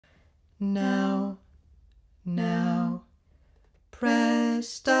now, now,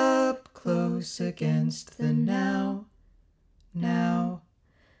 pressed up close against the now, now,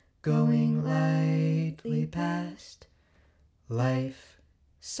 going lightly past. Life,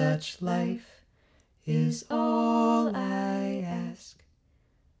 such life, is all I ask.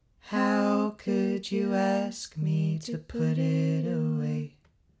 How could you ask me to put it away?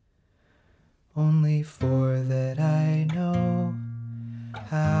 Only for that I know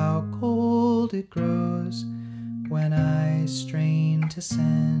how cold it grows when I strain to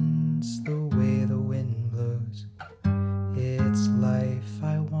sense the way the wind blows. It's life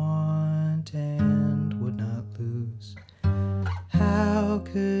I want and would not lose. How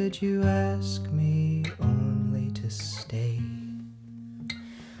could you ask me only to stay?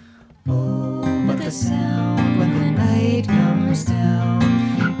 Oh, but the sound when the night comes down,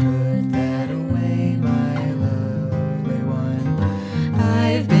 put that away, my lovely one.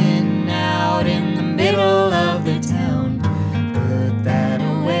 I've been out in the middle of the town, put that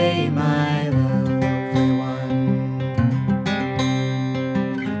away, my lovely one.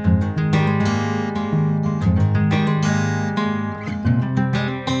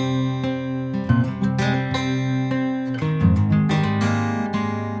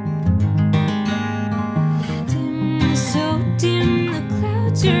 Dim, so dim, the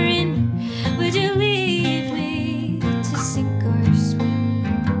clouds are in. Would you leave me to sink or swim?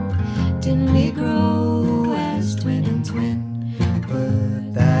 Didn't we grow as twin and twin?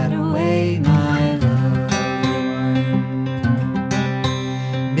 Put that away, my lovely one.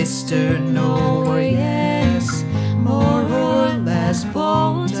 Mr. No or yes, more or less,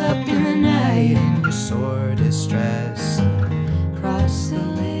 bolt up in the night in your sore distress. Cross the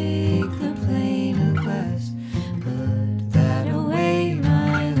lake, the plain of glass. Put that away,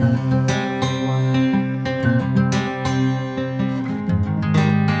 my lovely one.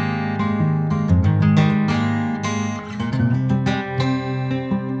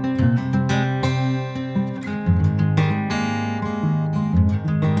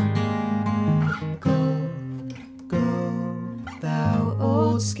 Go, go, thou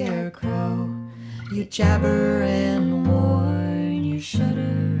old scarecrow, you jabber and warn, you shudder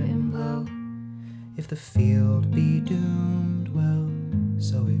and blow. If the field be doomed